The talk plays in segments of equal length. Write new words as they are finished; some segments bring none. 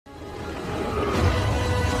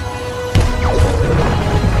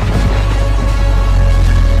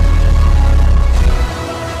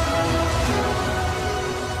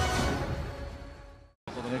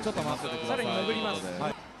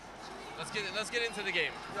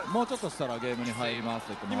もうちょっとしたらゲームに入ります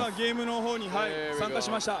と言ってます。今ゲームの方に、はい、参加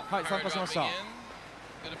しました。はい、参加しました。バ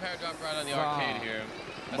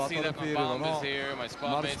トルフィールドのマ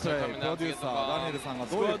ルチプレイプロデューサーダニエルさんが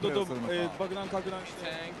どういうプレーをするのか爆弾拡断して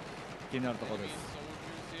気になるところです。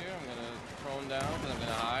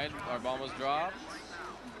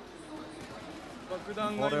爆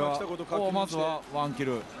弾が今来たこと確認して、まずはワンキ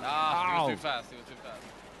ル。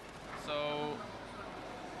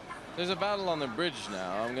There's a battle on the bridge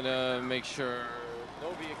now. I'm gonna make sure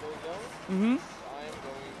no vehicles go. Mm-hmm. I'm going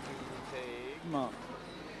to take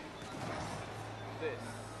this.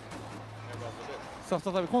 さあ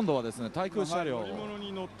再び今度はですね対空車両乗り物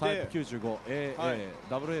に乗ってタイプ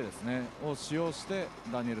 95AA、AA ですねを使用して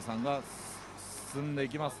ダニエルさんが進んでい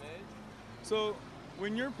きます。So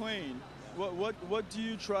when you're playing, what do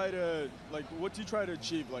you try to what do you try to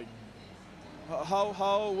achieve? Like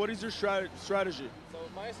what is your strategy? So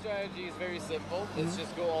my strategy is very simple. Let's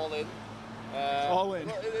just go all in. All in.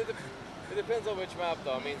 Well, it depends on which map,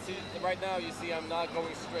 though. I mean, see, right now you see I'm not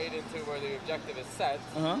going straight into where the objective is set.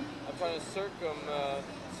 I'm trying to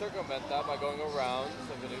circumvent that by going around.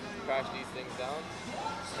 So I'm going to crash these things down.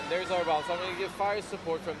 And there's our bomb. So I'm going to give fire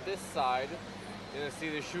support from this side. You're going to see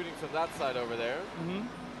the shooting from that side over there.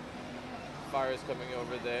 Fire is coming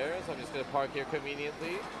over there. So I'm just going to park here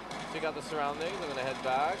conveniently. Check out the surroundings. I'm going to head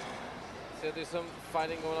back. See if there's some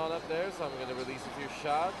fighting going on up there. So I'm going to release a few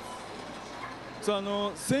shots.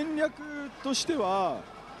 戦略としては、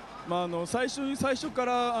最初か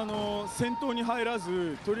ら戦闘に入ら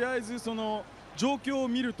ず、とりあえずその状況を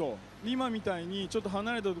見ると、今みたいにちょっと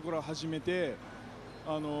離れたところから始めて、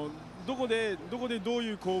どこでどう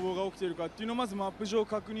いう攻防が起きているかっていうのをまずマップ上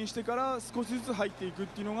確認してから少しずつ入っていくっ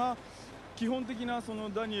ていうのが基本的なその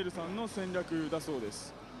ダニエルさんの戦略だそうで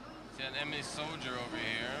す。See an enemy soldier over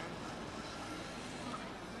here.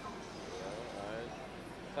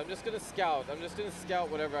 I'm just gonna scout. I'm just gonna scout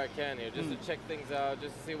whatever I can here, just to check things out,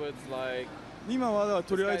 just to see what it's like. 今は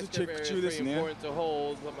とりあえずチェック中ですね。It's very important to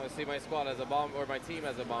hold. I'm gonna see my squad has a bomb, or my team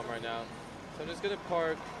has a bomb right now. So I'm just gonna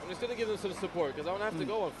park. I'm just gonna give them some support because I don't have to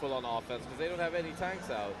go on full-on offense because they don't have any tanks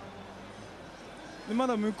out. でま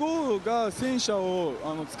だ向こうが戦車を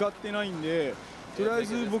使ってないんで、とりあえ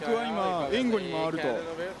ず僕は今援護に回ると。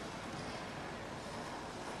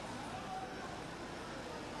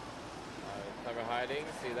Hiding.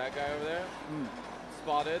 See that guy over there?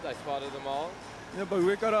 Spotted. I spotted them all. やっぱ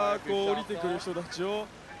上からこう降りてくる人たちを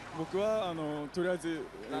僕はとりあえず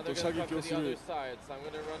射撃をする。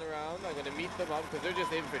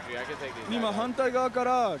今反対側か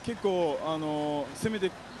ら結構攻め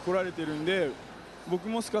てこられてるんで、僕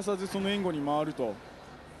もすかさずその援護に回ると。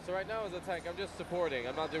So right now as a tank, I'm just supporting.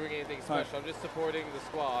 I'm not doing anything special. I'm just supporting the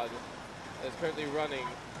squad that's currently running.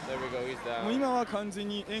 There we go. He's down. もう今は完全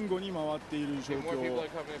に援護に回っている状況。そ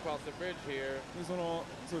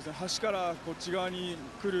うですね。橋からこっち側に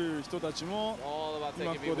来る人たちも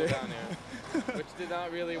今ここで。Which did not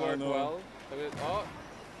really work well.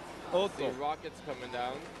 おっと。Rockets coming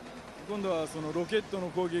down. 今度はそのロケットの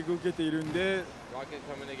攻撃を受けているんで。Rocket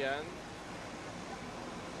coming again.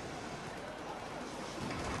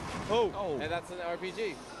 Oh. And that's an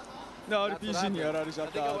RPG. RPG にやられちゃ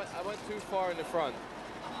った。I went too far in the front.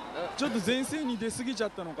 ちょっと前線に出過ぎちゃ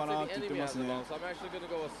ったのかなって言ってますね。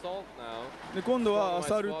で今度はア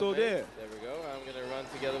サルトで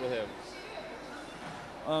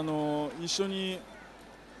一緒に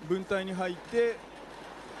分隊に入って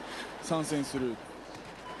参戦する。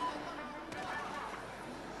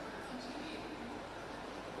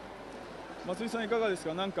松井さんいかがです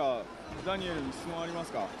か。なんかダニエルに質問ありま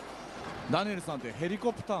すか。ダニエルさんってヘリ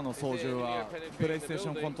コプターの操縦はプレイステーシ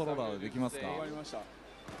ョンコントローラーでできますか。わかりました。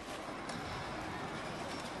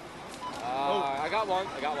I got one.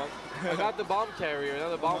 I got the bomb carrier.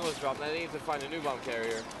 Now the bomb was dropped. I need to find a new bomb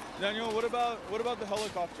carrier. Daniel, what about the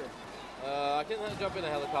helicopter? I can jump in a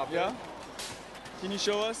helicopter. Yeah. Can you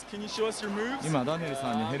show us your moves? 今ダニエル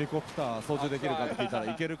さんにヘリコプター操縦できるかって聞いた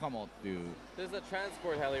らいけるかもっていう。There's a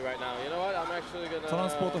transport heli right now. You know what? I'm actually gonna. トラン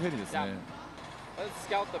スポートヘリですね。Let's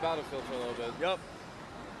scout the battlefield for a little bit. Yep.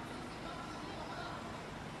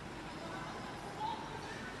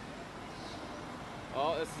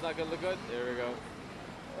 Oh, this is not gonna look good. There we go.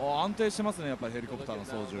 安定してますね、やっぱりヘリコプターの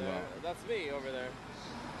操縦が。That's me over there.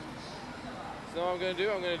 So what I'm gonna do?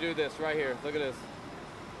 I'm gonna do this right here. Look at this.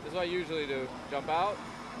 This is what I usually do. Jump out.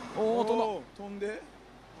 飛んで。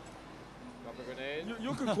Drop a grenade.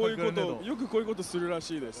 よくこういうことするら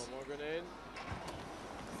しいです。 One more grenade.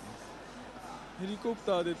 ヘリコプ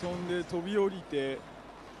ターで飛んで飛び降りて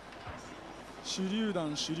手榴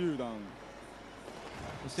弾。そ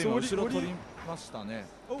して今後ろ取りましたね。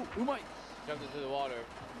うまい。jumped into the water.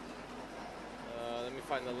 Let me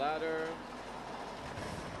find the ladder.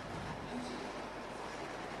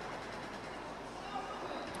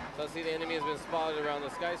 So I see the enemy has been spotted around the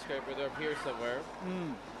skyscraper. They're up here somewhere.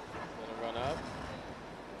 I'm gonna run up.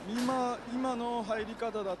 今の入り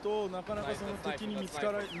方だとなかなかその敵に見つ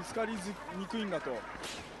かりにくいんだと。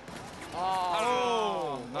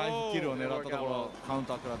ナイフキルを狙ったところカウン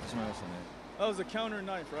ター食らってしまいましたね。That was a counter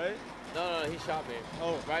knife, right? No, he shot me.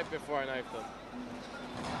 Oh. Right before I knifed him.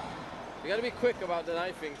 You gotta be quick about the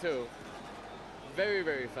knifing too. Very,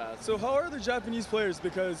 very fast. So how are the Japanese players?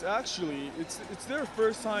 Because actually, it's their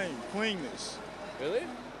first time playing this. Really?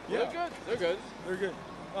 Yeah. They're good. They're good.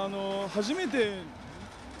 初めて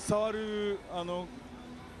触る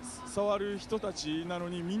人たちなの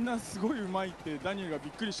にみんなすごい上手いってダニエルがび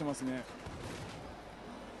っくりしてますね。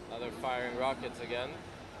Now they're firing rockets again.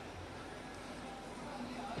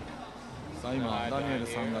 さあ今ダニエル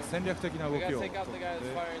さんが戦略的な動 We き gotta を take out the guy that's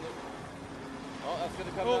firing them. Oh, that's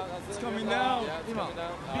gonna come Oh, down. That's it's gonna coming come down. Yeah, it's 今 coming down.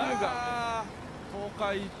 ビルが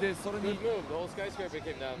崩壊でそれ Good に move. The whole skyscraper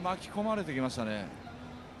came down. 巻き込まれてきましたね。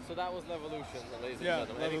 So that was Levolution, ladies and Yeah,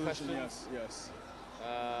 gentlemen. Any revolution. questions? Yes.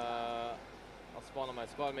 I'll spawn on my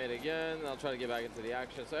squad mate again. I'll try to get back into the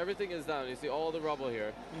action. So everything is down. You see all the rubble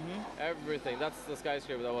here. Everything. That's the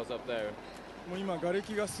skyscraper that was up there. もう今瓦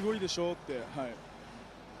礫がすごいでしょって。はい。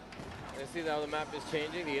You see now the map is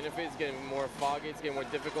changing. The interface is getting more foggy. It's getting more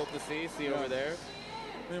difficult to see. See over there.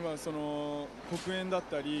 今その黒煙だっ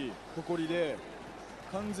たり埃で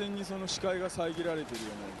完全にその視界が遮られてるよ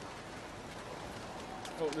ね。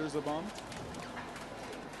Oh, there's a bomb.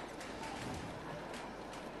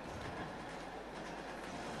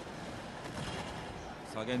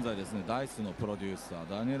 さあ現在ですねダイスのプロデューサー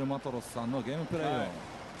ダニエル・マトロスさんのゲームプレイを、はい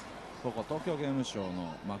ここ東京ゲームショウ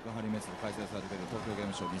の幕張メッセで開催されている東京ゲー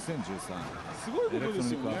ムショウ2013すごいこエレクトロとで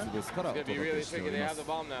すよねニックアーツブースからお It's gonna 届 be really けしてお tricky. り They ま have す the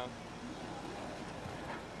bomb now.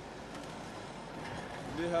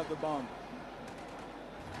 They have the bomb.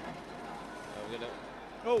 I'm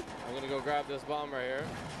Oh, gonna go grab this bomb right here.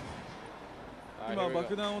 Alright, 今 here we 爆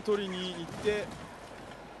go. 弾を取りに行って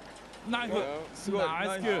ナイフ Go. すごいナイス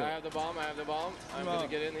ナイスキュ I have the bomb. I have the bomb. I'm gonna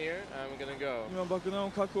get in here. I'm gonna go. 今爆弾を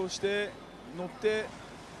確保して乗って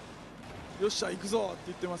よっしゃ行くぞって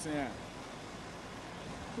言ってますね。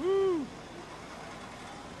ふう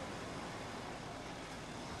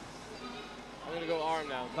I'm gonna go arm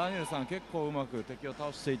now. ダニエルさん結構うまく敵を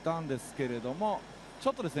倒していたんですけれどもち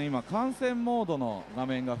ょっとですね今観戦モードの画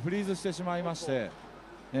面がフリーズしてしまいまして、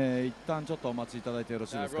一旦ちょっとお待ちいただいてよろ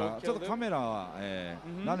しいですか。ちょっとカメラは、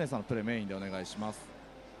ダニエルさんのプレイメインでお願いします。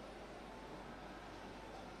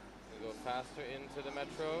 I'm gonna go faster into the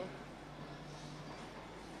metro.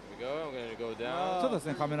 Here we go. I'm gonna go down. ちょっとです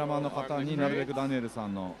ねカメラマンの方になるべくダニエルさ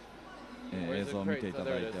んの、映像を見ていた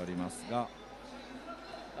だいておりますが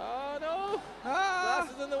Oh no! Glass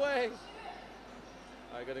is in the way.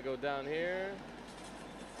 I'm gonna go down here.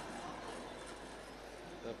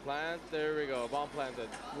 The plant. There we go. Bomb planted.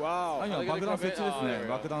 わ今爆弾設置ですね Oh,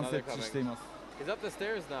 爆弾設置しています He's up the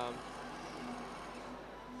stairs now. I'm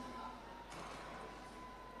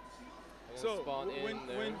gonna So spawn in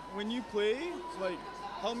there. when you play, like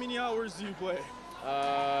how many hours do you play?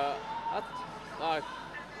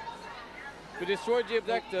 We destroyed the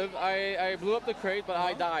objective. I blew up the crate, but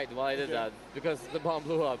I died while I did that because the bomb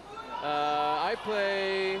blew up. I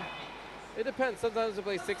play. It depends. Sometimes I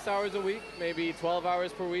play 6 hours a week, maybe 12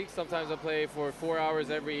 hours per week. Sometimes I play for 4 hours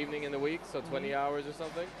every evening in the week, so 20 hours or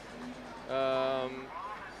something.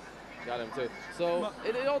 Got him too. So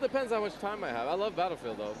it all depends how much time I have. I love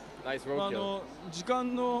Battlefield though. Nice まあ roadkill. 時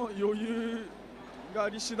間の余裕があ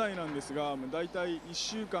り次第なんですが、だいたい1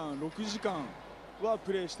週間6時間は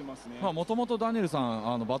プレイしてますね。もともとダニエルさ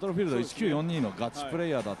んバトルフィールド1942のガチプレイ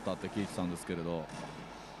ヤーだったって聞いてたんですけれど、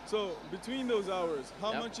So between those hours,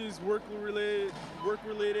 how Yep. much is work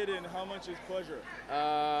related, and how much is pleasure?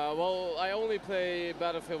 Well, I only play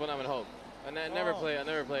Battlefield when I'm at home, and I never play. I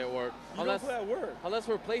never play at work You don't play at work. unless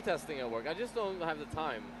we're playtesting at work. I just don't have the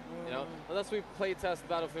time, you know. Unless we play test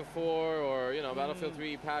Battlefield 4 or Battlefield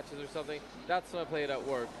 3 patches or something. That's when I play it at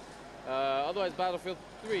work. Otherwise, Battlefield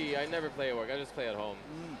 3, I never play at work. I just play at home.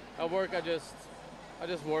 At work, I just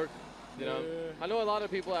work. You know, I know a lot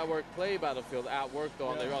of people at work play Battlefield at work though,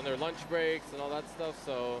 on their lunch breaks and all that stuff.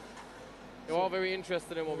 So they're all very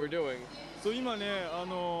interested in what we're doing. そう今ね、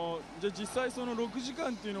じゃあ実際その6時間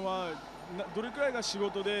っていうのはどれくらいが仕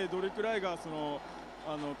事でどれくらいがその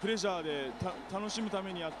プレジャーで楽しむた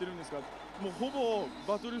めにやってるんですか。もうほぼ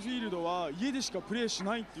バトルフィールドは家でしかプレイし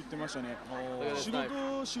ないって言ってましたね。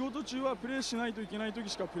仕事中はプレイしないといけない時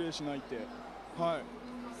しかプレイしないって。はい。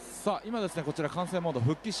さあ今ですねこちら観戦モード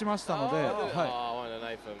復帰しましたので、Oh, はい、 I wanted to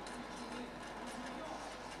knife him.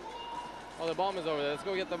 Oh, the bomb is over there. Let's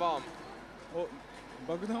go get the bomb. お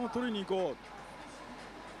爆弾を取りに行こ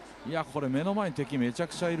いやこれ目の前に敵めちゃ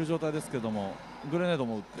くちゃいる状態ですけどもグレネード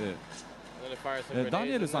も撃って、I'm gonna fire some ダ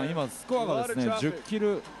ニエ grenades ル in さん there. 今スコアがですね A lot of traffic 10キ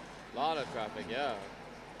ル Lot of traffic, yeah.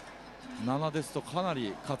 7ですとかな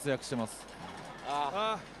り活躍してます。う。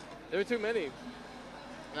 Ah, there were too many.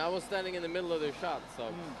 And I was standing in the middle of their shot, so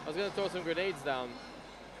I was gonna throw some grenades down.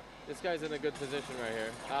 This guy's in a good position right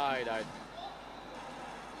here. Ah, he died.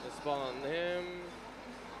 Let's spawn on him.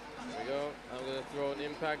 There we go. I'm gonna throw an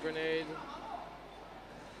impact grenade.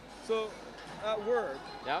 So, at work,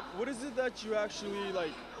 Yep. what is it that you actually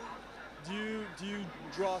like? Do you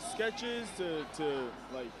draw sketches to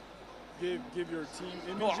like give your team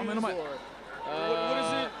images I'm in my- or what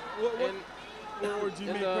is it? What or do you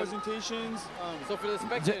in make the- presentations? So for the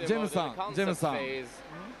spectator James mode, in the san, concept James san. phase,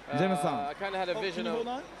 James san. I kind of had a Oh, vision can you of.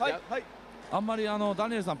 hold on? Hi, Yep. hi. あんまりダ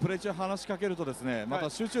ニエルさんプレー中話しかけるとですねまた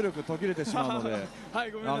集中力途切れてしまうのでは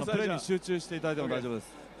い、ごめんなさい。プレーにじゃあ集中していただいても大丈夫で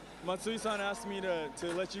す。松井さん asked me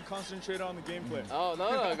to let you concentrate on the gameplay. Oh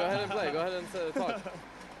no, no, go ahead and play. Go ahead and talk.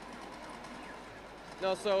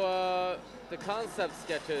 No, so the concept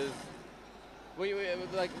sketches.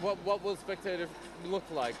 Like what will spectator look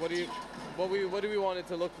like? What do we want it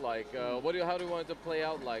to look like? How do we want it to play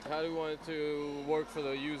out like? How do we want it to work for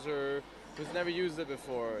the user who's never used it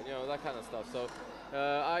before? You know, that kind of stuff. So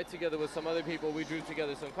I, together with some other people, we drew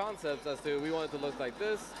together some concepts as to we want it to look like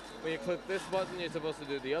this. When you click this button, you're supposed to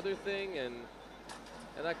do the other thing, and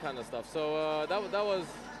that kind of stuff. So that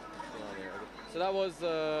was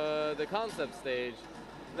the concept stage.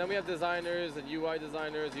 Then we have designers and UI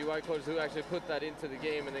designers, UI coders who actually put that into the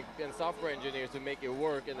game, and software engineers who make it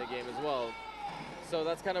work in the game as well. So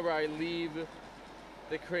that's kind of where I leave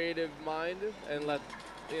the creative mind and let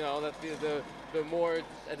the more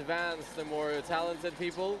advanced, the more talented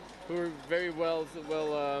people who are very who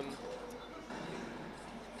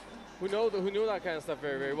know that kind of stuff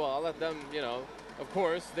very, very well. I'll let them, of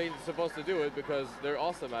course, they're supposed to do it because they're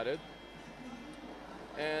awesome at it.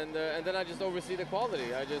 And then I just oversee the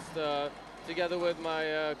quality. I just, together with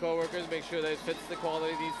my coworkers, make sure that it fits the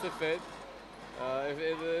quality it needs to fit. If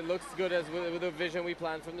it looks good as with the vision we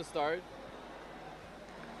planned from the start.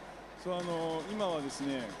 そう今はです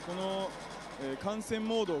ねこの、観戦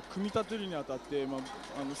モードを組み立てるにあたって、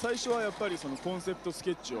最初はやっぱりそのコンセプトス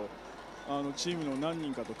ケッチをチームの何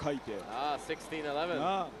人かと書いて、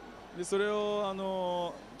1611. でそれ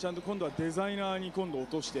をちゃんと今度はデザイナーに今度落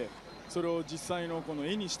として。それを実際のこの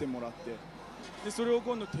絵にしてもらってでそれを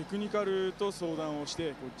今度テクニカルと相談をして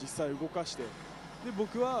こう実際動かしてで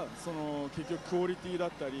僕はその結局クオリティだ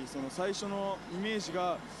ったりその最初のイメージ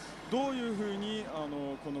がどういうふうに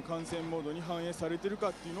この観戦モードに反映されているか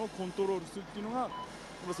っていうのをコントロールするっていうのが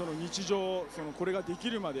その日常そのこれができ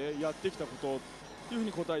るまでやってきたことっていうふう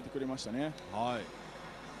に答えてくれましたね。はい。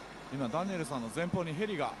今ダニエルさんの前方にヘ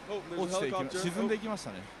リが落ちて沈んでいきまし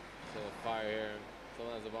たね。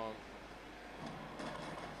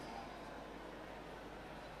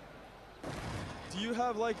Do you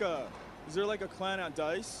have is there like a clan at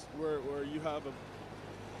DICE where you have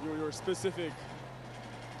your specific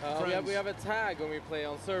we have a tag when we play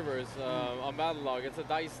on servers on Battlelog. It's a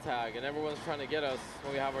DICE tag, and everyone's trying to get us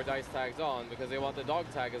when we have our DICE tags on because they want the dog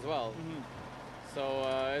tag as well. So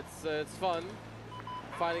it's fun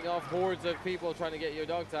fighting off hordes of people trying to get your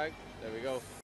dog tag. There we go.